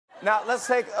Now, let's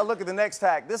take a look at the next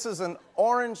hack. This is an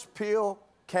orange peel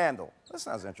candle. That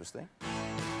sounds interesting.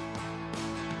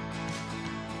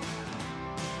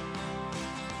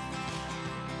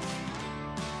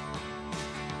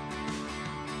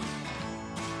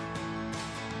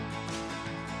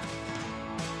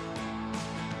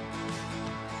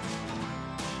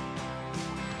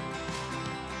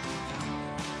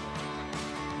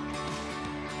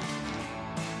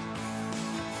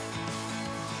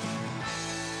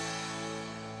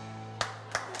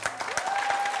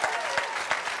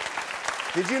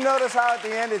 Did you notice how at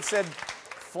the end it said,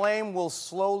 flame will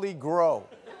slowly grow?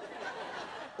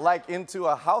 Like into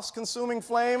a house-consuming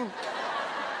flame?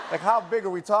 Like, how big are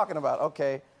we talking about?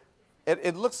 Okay.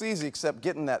 It looks easy except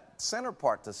getting that center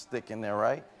part to stick in there,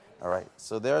 right? All right,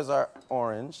 so there's our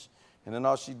orange. And then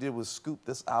all she did was scoop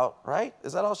this out, right?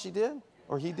 Is that all she did?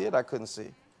 Or he did? I couldn't see.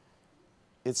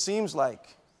 It seems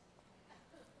like...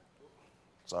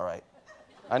 It's all right.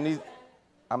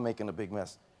 I'm making a big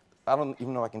mess. I don't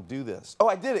even know I can do this. Oh,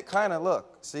 I did it, kind of,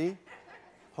 look, see?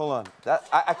 Hold on,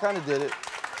 I kind of did it.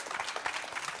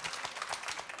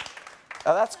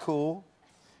 Oh, that's cool.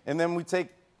 And then we take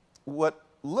what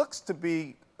looks to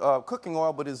be cooking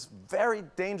oil, but is very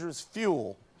dangerous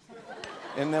fuel.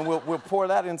 And then we'll pour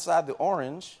that inside the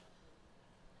orange.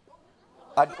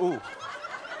 Ooh.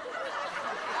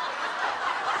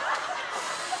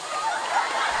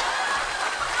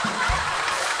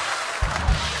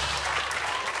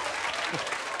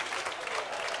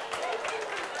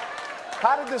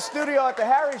 How did the studio at the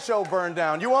Harry Show burn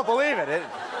down? You won't believe it.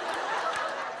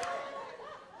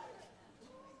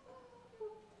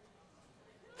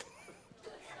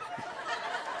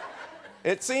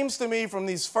 It seems to me from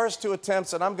these first two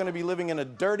attempts that I'm going to be living in a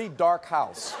dirty, dark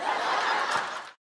house.